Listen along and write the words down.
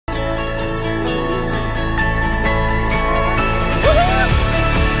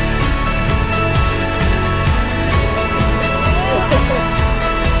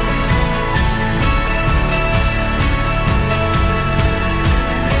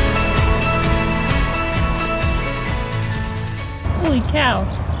cow.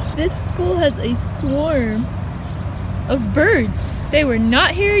 This school has a swarm of birds. They were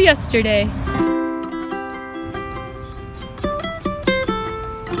not here yesterday.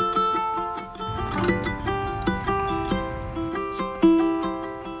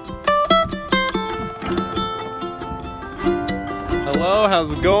 Hello,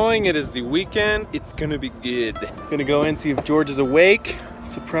 how's it going? It is the weekend. It's gonna be good. Gonna go in, see if George is awake,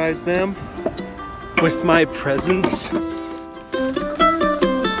 surprise them with my presents.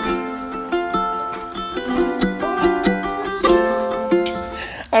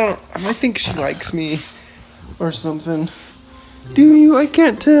 I think she likes me or something. Do you? I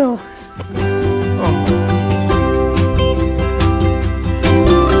can't tell. Oh.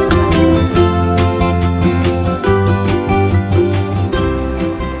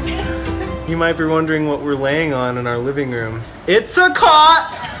 You might be wondering what we're laying on in our living room. It's a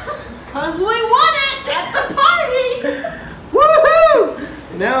cot! 'Cause we won it at the party! Woohoo!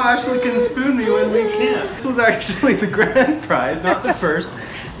 Now Ashley can spoon me when we can't. This was actually the grand prize, not the first.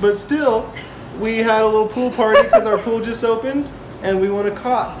 But still, we had a little pool party because our pool just opened and we won a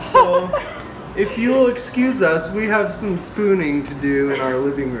cot. So if you'll excuse us, we have some spooning to do in our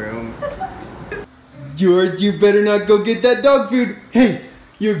living room. George, you better not go get that dog food. Hey,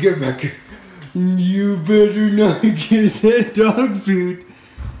 you get back here. You better not get that dog food.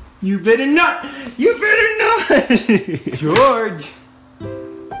 You better not. You better not. George,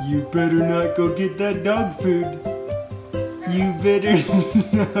 you better not go get that dog food. You better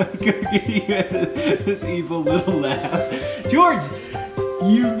not go get this evil little laugh. George,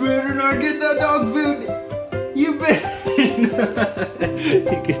 you better not get that dog food. You better not.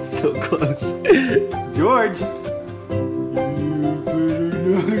 He gets so close. George, you better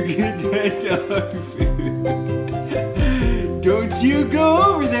not get that dog food. Don't you go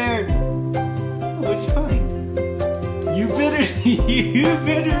over there. What'd you find? You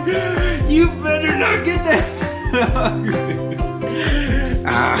better not get that.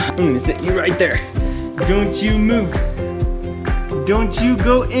 I'm gonna set you right there. Don't you move. Don't you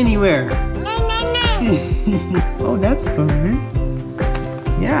go anywhere. Oh, that's fun.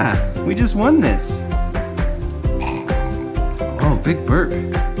 Yeah, we just won this. Oh, big burp.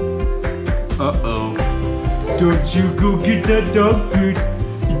 Uh-oh. Don't you go get that dog food.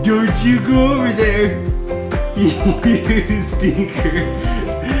 Don't you go over there. You stinker.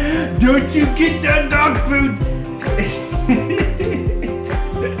 Don't you get that dog food.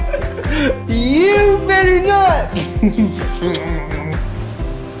 You better not!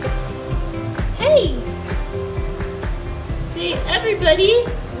 Hey! Hey everybody!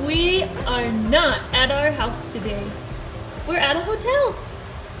 We are not at our house today. We're at a hotel.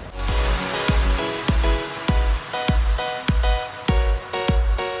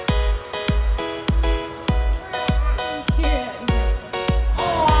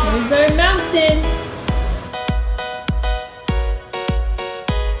 Here's our mountain.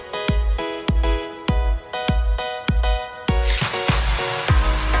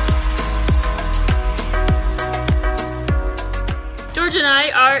 George and I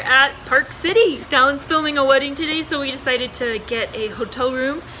are at Park City. Dallin's filming a wedding today, so we decided to get a hotel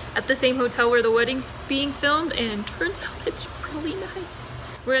room at the same hotel where the wedding's being filmed, and turns out it's really nice.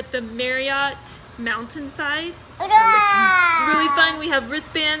 We're at the Marriott Mountainside, so it's really fun. We have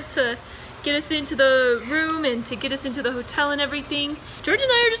wristbands to get us into the room and to get us into the hotel and everything. George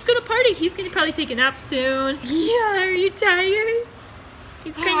and I are just gonna party. He's gonna probably take a nap soon. Yeah, are you tired?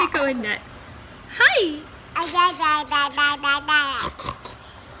 He's kind of going nuts. Hi!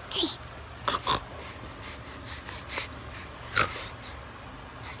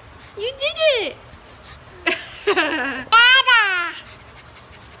 You did it!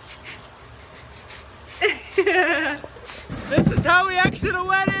 This is how we exit a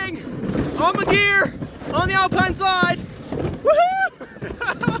wedding! On the gear, on the alpine slide! Woohoo!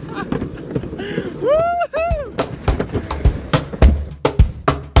 Woohoo!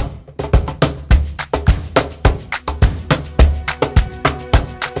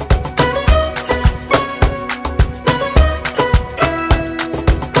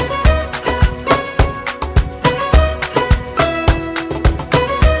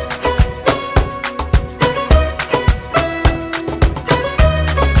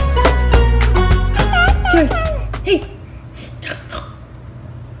 Hey!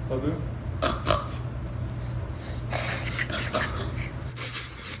 Babu?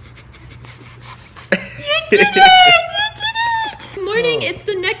 You did it! You did it! Morning, it's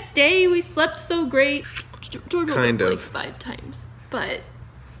the next day. We slept so great. Jordan woke up like 5 times. But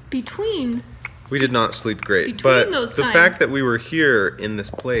between... We did not sleep great. Between but those the times, fact that we were here in this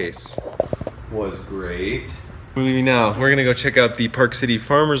place was great. We're leaving now. We're gonna go check out the Park City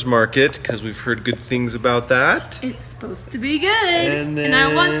Farmers Market because we've heard good things about that. It's supposed to be good. And then...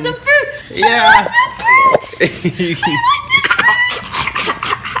 I want some fruit. Yeah. I want some fruit.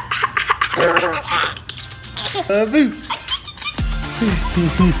 Boo.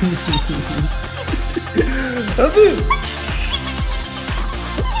 Boo.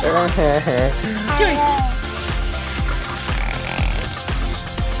 Joy.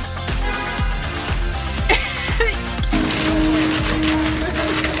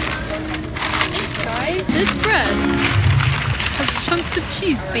 This bread has chunks of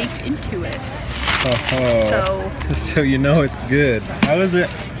cheese baked into it. So you know it's good. How is it?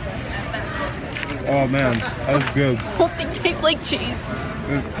 Oh man, that was good. The whole thing tastes like cheese.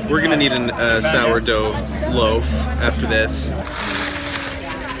 We're gonna need a sourdough loaf after this.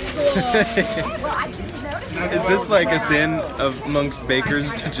 Is this like a sin amongst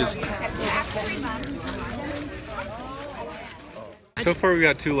bakers to just... So far we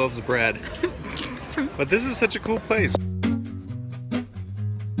got 2 loaves of bread. But this is such a cool place.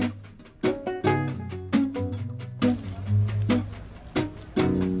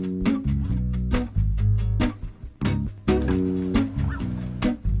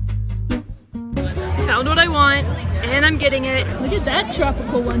 Found what I want, and I'm getting it. Look at that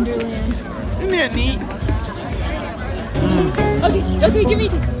tropical wonderland. Isn't that neat? Okay, give me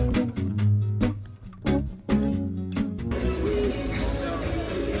this.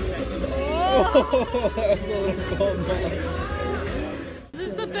 That's a little cold. This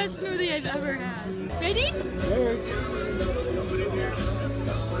is the best smoothie I've ever had. Ready?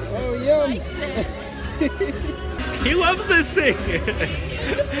 Oh, yum! He loves this thing!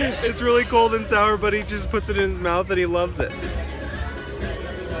 It's really cold and sour, but he just puts it in his mouth and he loves it.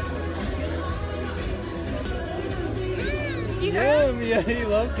 Yum! Yeah, he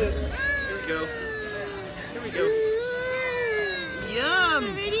loves it. Here we go. Here we go.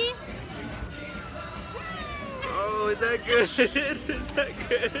 Yum! Ready? Oh, is that good? Is that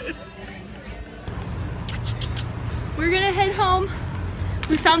good? We're gonna head home.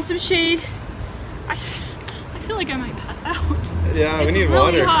 We found some shade. I feel like I might pass out. Yeah, we need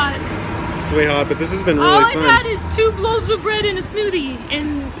really water. Hot. It's way hot, but this has been really All fun. I've had is 2 loaves of bread and a smoothie,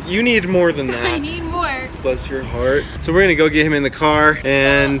 and you need more than that. I need more. Bless your heart. So we're gonna go get him in the car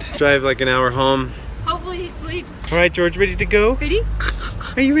and drive like an hour home. Hopefully he sleeps. All right, George, ready to go? Ready?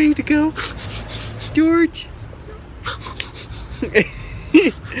 Are you ready to go? George?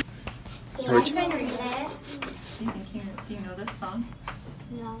 George? Do you know this song?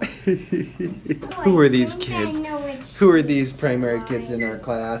 No. Who are these kids? Who are these primary kids in our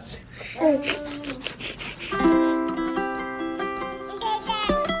class?